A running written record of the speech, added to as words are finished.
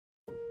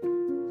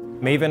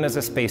MAVEN is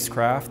a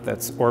spacecraft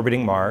that's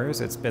orbiting Mars.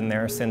 It's been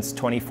there since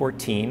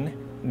 2014.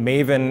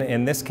 MAVEN,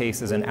 in this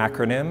case, is an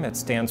acronym. It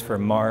stands for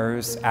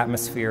Mars,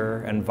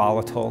 Atmosphere, and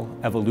Volatile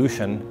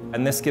Evolution.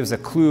 And this gives a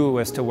clue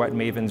as to what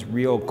MAVEN's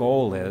real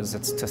goal is.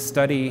 It's to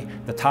study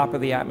the top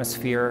of the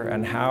atmosphere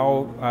and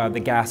how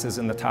the gases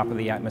in the top of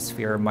the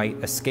atmosphere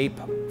might escape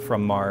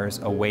from Mars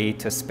away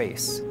to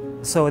space.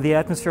 So the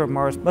atmosphere of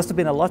Mars must have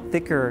been a lot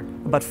thicker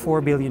about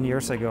 4 billion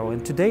years ago,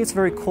 and today it's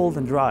very cold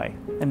and dry.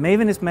 And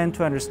MAVEN is meant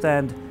to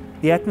understand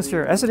the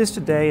atmosphere as it is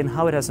today and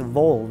how it has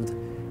evolved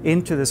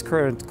into this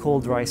current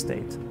cold, dry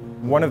state.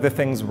 One of the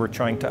things we're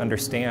trying to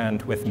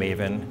understand with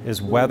MAVEN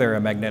is whether a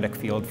magnetic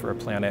field for a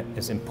planet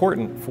is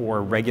important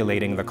for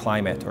regulating the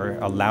climate or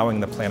allowing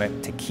the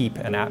planet to keep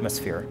an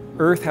atmosphere.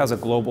 Earth has a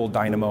global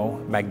dynamo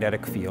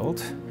magnetic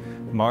field.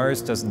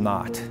 Mars does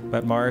not,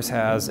 but Mars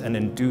has an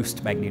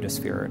induced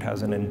magnetosphere. It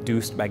has an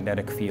induced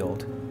magnetic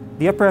field.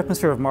 The upper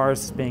atmosphere of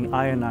Mars is being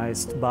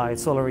ionized by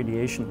solar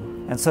radiation.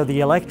 And so the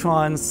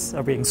electrons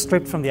are being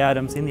stripped from the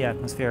atoms in the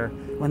atmosphere.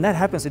 When that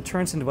happens, it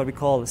turns into what we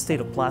call a state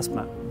of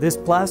plasma. This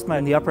plasma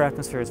in the upper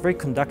atmosphere is very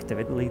conductive.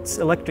 It leads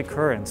electric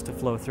currents to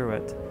flow through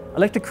it.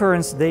 Electric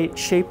currents, they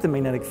shape the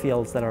magnetic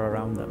fields that are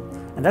around them.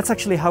 And that's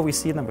actually how we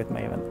see them with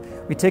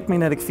MAVEN. We take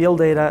magnetic field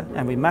data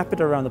and we map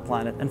it around the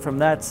planet, and from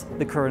that,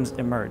 the currents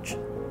emerge.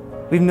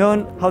 We've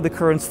known how the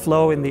currents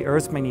flow in the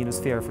Earth's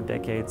magnetosphere for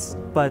decades,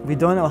 but we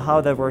don't know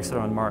how that works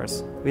around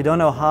Mars. We don't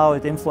know how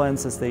it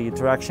influences the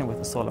interaction with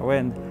the solar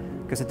wind,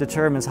 because it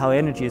determines how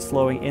energy is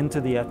flowing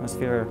into the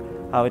atmosphere,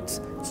 how it's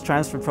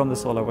transferred from the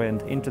solar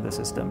wind into the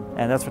system.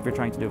 And that's what we're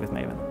trying to do with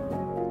MAVEN.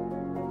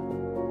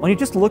 When you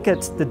just look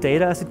at the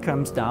data as it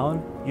comes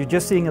down, you're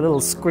just seeing a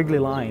little squiggly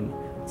line,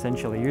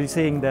 essentially. You're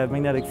seeing the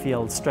magnetic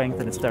field strength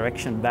and its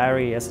direction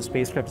vary as the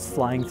spacecraft is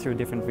flying through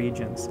different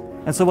regions.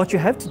 And so what you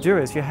have to do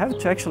is you have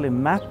to actually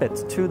map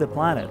it to the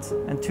planet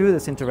and to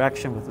this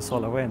interaction with the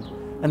solar wind.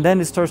 And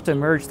then it starts to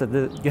emerge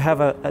that you have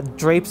a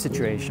drape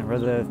situation where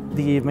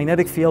the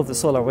magnetic field of the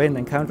solar wind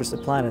encounters the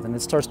planet and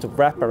it starts to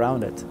wrap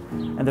around it.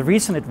 And the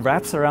reason it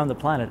wraps around the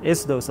planet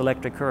is those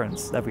electric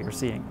currents that we are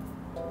seeing.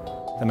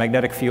 The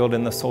magnetic field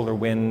in the solar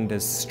wind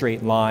is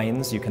straight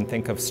lines. You can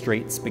think of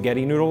straight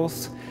spaghetti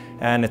noodles,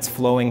 and it's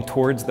flowing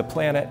towards the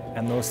planet,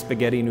 and those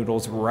spaghetti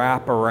noodles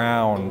wrap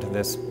around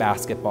this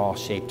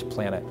basketball-shaped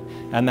planet.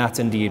 And that's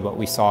indeed what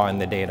we saw in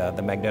the data,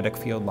 the magnetic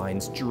field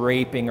lines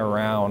draping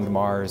around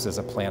Mars as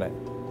a planet.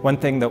 One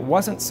thing that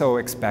wasn't so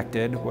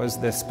expected was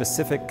the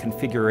specific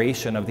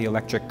configuration of the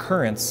electric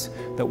currents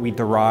that we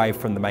derive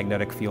from the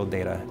magnetic field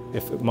data.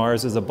 If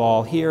Mars is a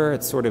ball here,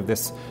 it's sort of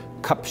this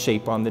cup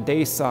shape on the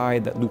day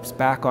side that loops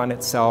back on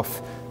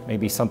itself,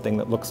 maybe something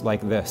that looks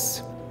like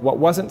this. What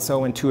wasn't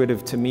so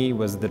intuitive to me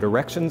was the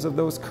directions of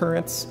those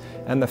currents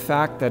and the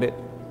fact that it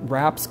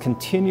wraps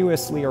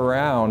continuously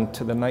around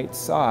to the night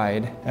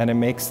side, and it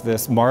makes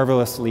this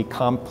marvelously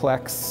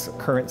complex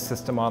current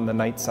system on the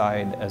night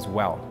side as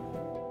well.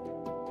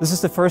 This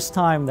is the first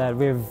time that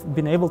we've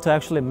been able to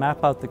actually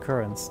map out the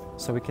currents,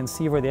 so we can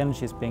see where the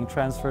energy is being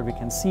transferred. We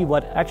can see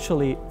what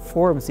actually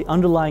forms the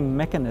underlying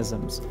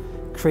mechanisms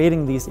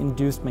creating these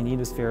induced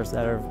magnetospheres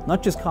that are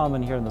not just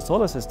common here in the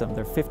solar system,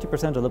 they're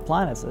 50% of the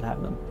planets that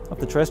have them, of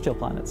the terrestrial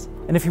planets.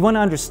 And if you want to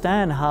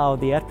understand how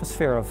the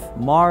atmosphere of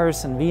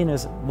Mars and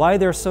Venus, why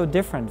they're so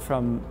different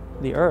from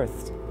the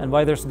Earth, and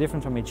why they're so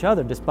different from each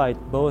other despite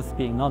both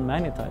being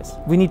non-magnetized,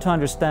 we need to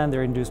understand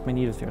their induced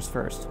magnetospheres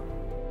first.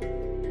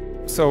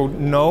 So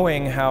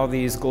knowing how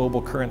these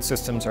global current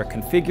systems are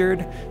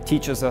configured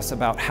teaches us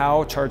about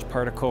how charged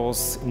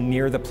particles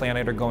near the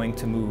planet are going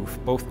to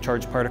move, both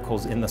charged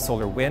particles in the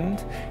solar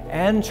wind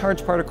and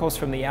charged particles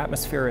from the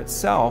atmosphere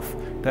itself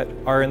that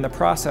are in the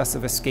process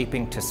of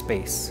escaping to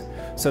space.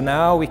 So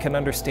now we can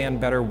understand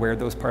better where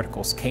those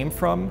particles came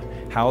from,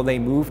 how they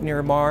move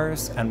near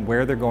Mars, and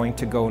where they're going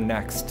to go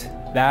next.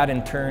 That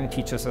in turn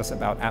teaches us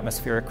about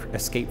atmospheric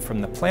escape from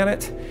the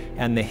planet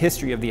and the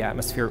history of the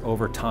atmosphere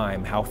over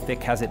time. How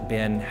thick has it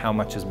been? How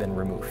much has been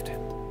removed?